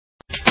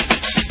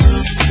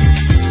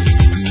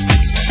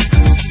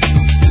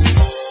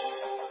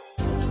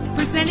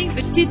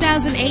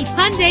2008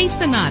 Hyundai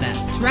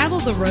Sonata. Travel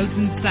the roads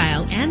in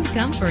style and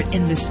comfort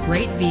in this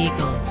great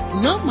vehicle.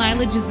 Low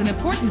mileage is an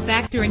important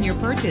factor in your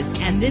purchase,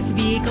 and this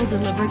vehicle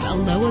delivers a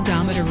low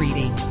odometer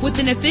reading. With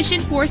an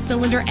efficient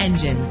 4-cylinder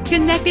engine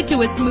connected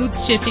to a smooth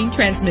shifting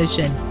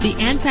transmission, the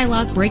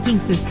anti-lock braking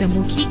system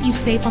will keep you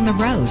safe on the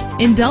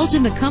road. Indulge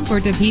in the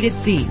comfort of heated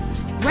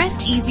seats.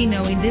 Rest easy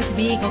knowing this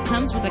vehicle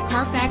comes with a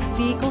Carfax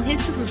Vehicle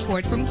History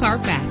Report from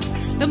Carfax,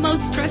 the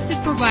most trusted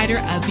provider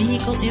of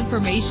vehicle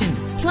information.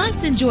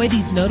 Plus, enjoy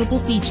these notable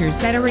features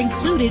that are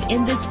included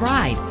in this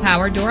ride: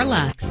 power door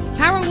locks,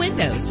 power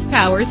windows,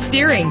 power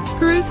steering,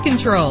 cruise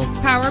control,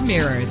 power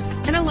mirrors,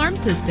 an alarm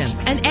system,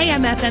 an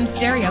AM/FM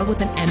stereo with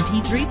an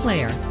MP3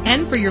 player.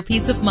 And for your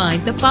peace of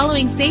mind, the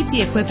following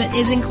safety equipment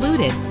is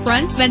included: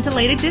 front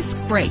ventilated disc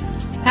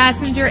brakes,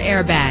 passenger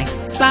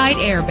airbag, side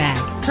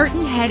airbag,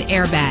 curtain head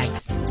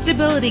airbags,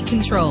 stability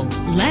control.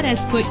 Let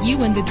us put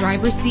you in the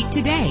driver's seat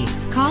today.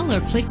 Call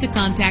or click to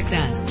contact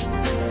us.